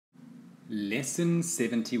Lesson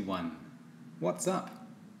 71. What's up?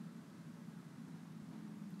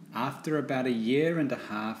 After about a year and a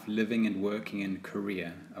half living and working in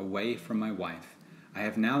Korea, away from my wife, I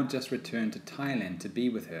have now just returned to Thailand to be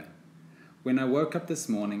with her. When I woke up this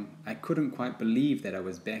morning, I couldn't quite believe that I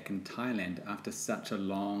was back in Thailand after such a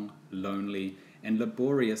long, lonely, and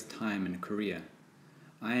laborious time in Korea.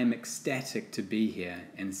 I am ecstatic to be here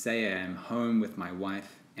and say I am home with my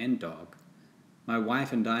wife and dog. My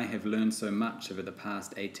wife and I have learned so much over the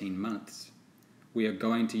past 18 months. We are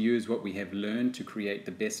going to use what we have learned to create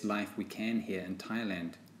the best life we can here in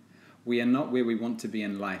Thailand. We are not where we want to be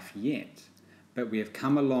in life yet, but we have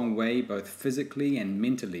come a long way both physically and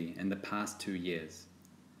mentally in the past 2 years.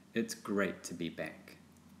 It's great to be back.